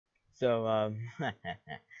So,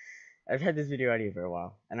 I've had this video idea for a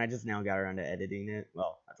while, and I just now got around to editing it.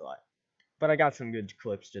 Well, that's a lie. But I got some good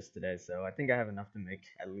clips just today, so I think I have enough to make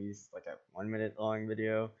at least like a 1 minute long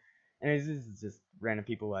video. And this is just random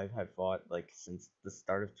people have fought like since the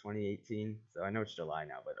start of 2018. So I know it's July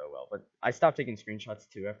now, but oh well. But I stopped taking screenshots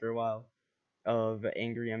too after a while of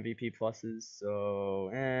angry MVP pluses, so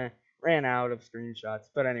ran out of screenshots.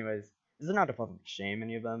 But anyways, this is not to public shame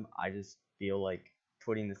any of them. I just feel like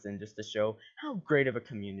putting this in just to show how great of a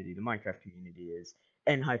community the Minecraft community is,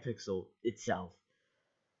 and Hypixel itself.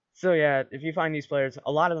 So yeah, if you find these players,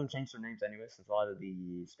 a lot of them changed their names anyway, since a lot of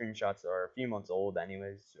the screenshots are a few months old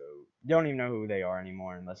anyways, so you don't even know who they are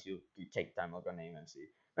anymore unless you take time to look on AMC.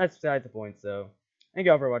 That's beside the point, so thank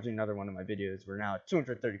you all for watching another one of my videos. We're now at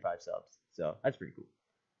 235 subs, so that's pretty cool.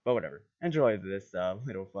 But whatever, enjoy this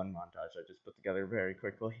little fun montage I just put together very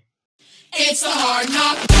quickly. It's a hard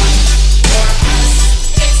knock for us.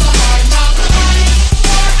 It's a hard knock life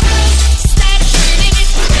for us. Instead of shooting it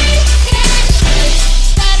for me, instead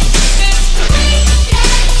of keeping it for me,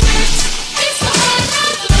 it's a hard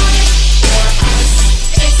knock life for us.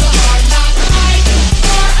 It's a hard knock life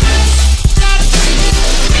for us. Instead of shooting it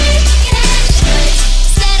for me,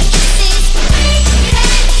 instead of keeping it for me,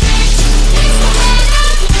 it's a hard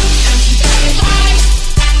knock life. And you tell me why.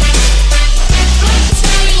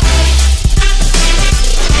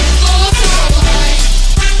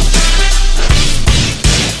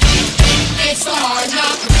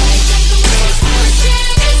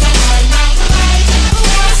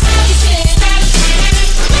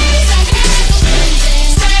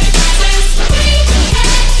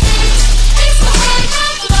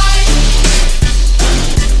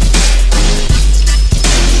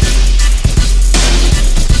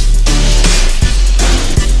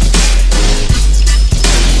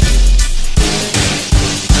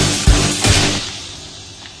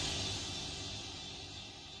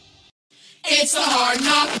 It's a hard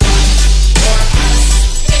knock.